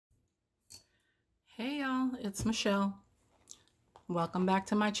Hey y'all, it's Michelle. Welcome back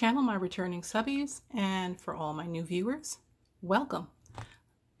to my channel, my returning subbies, and for all my new viewers, welcome.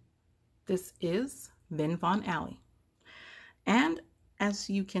 This is Vinvonaly. And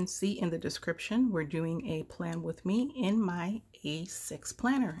as you can see in the description, we're doing a plan with me in my A6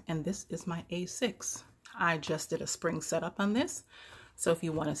 planner, and this is my A6. I just did a spring setup on this, so if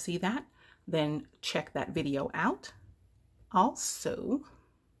you want to see that, then check that video out. Also,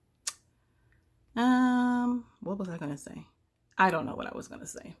 what was I going to say? I don't know what I was going to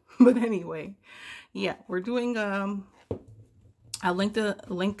say, but anyway, yeah, we're doing, I'll link the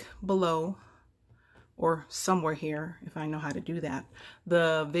link below or somewhere here, if I know how to do that,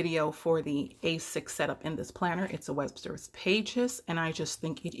 the video for the A6 setup in this planner. It's a Webster's Pages, and I just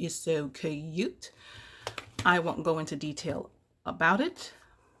think it is so cute. I won't go into detail about it,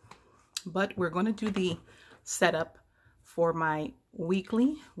 but we're going to do the setup for my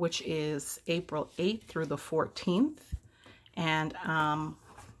weekly, which is April 8th through the 14th. And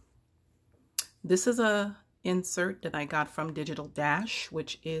this is a insert that I got from Digital Dash,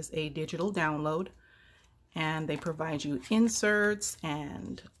 which is a digital download, and they provide you inserts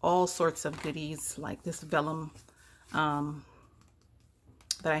and all sorts of goodies. Like this vellum that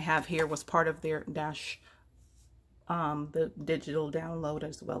I have here was part of their Dash, the digital download,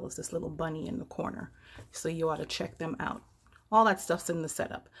 as well as this little bunny in the corner. So you ought to check them out. All that stuff's in the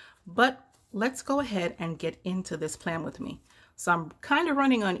setup. But let's go ahead and get into this plan with me. So I'm kind of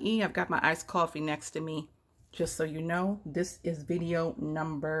running on E. I've got my iced coffee next to me. Just so you know, this is video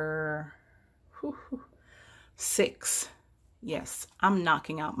number 6. Yes, I'm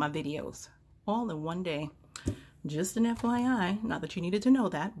knocking out my videos all in one day. Just an FYI, not that you needed to know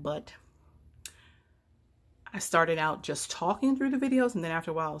that, but I started out just talking through the videos, and then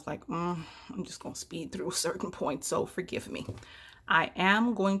after a while I was like, I'm just going to speed through certain points, so forgive me. I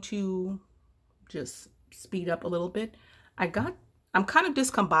am going to just speed up a little bit. I'm kind of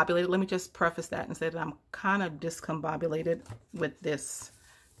discombobulated. Let me just preface that and say that I'm kind of discombobulated with this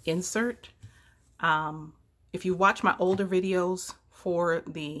insert. If you watch my older videos for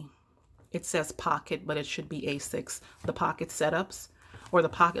it says pocket, but it should be A6, the pocket setups or the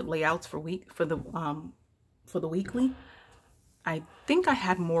pocket layouts for the weekly, I think I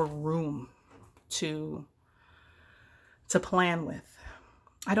had more room to plan with.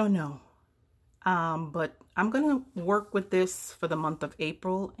 I don't know. But I'm going to work with this for the month of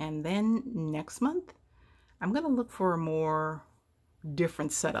April, and then next month I'm going to look for a more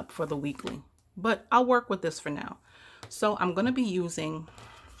different setup for the weekly. But I'll work with this for now. So I'm going to be using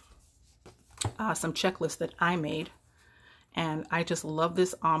some checklists that I made, and I just love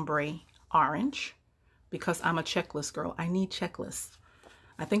this ombre orange because I'm a checklist girl. I need checklists.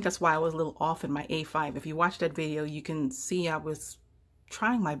 I think that's why I was a little off in my A5. If you watch that video, you can see I was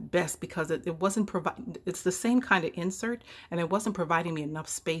trying my best because it wasn't it's the same kind of insert, and it wasn't providing me enough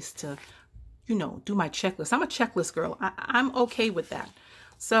space to, you know, do my checklist. I'm a checklist girl. I'm okay with that.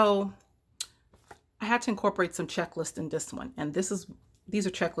 So I had to incorporate some checklists in this one, and these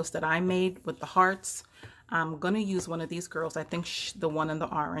are checklists that I made with the hearts. I'm going to use one of these girls. I think the one in the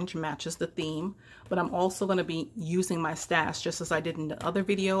orange matches the theme, but I'm also going to be using my stash just as I did in the other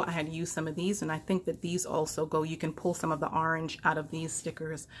video. I had used some of these, and I think that these also go. You can pull some of the orange out of these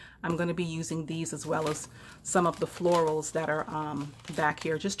stickers. I'm going to be using these as well as some of the florals that are back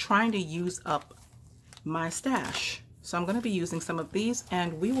here, just trying to use up my stash. So I'm going to be using some of these,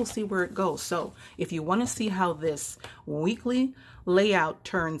 and we will see where it goes. So if you want to see how this weekly layout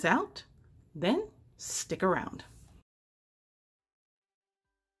turns out, then stick around.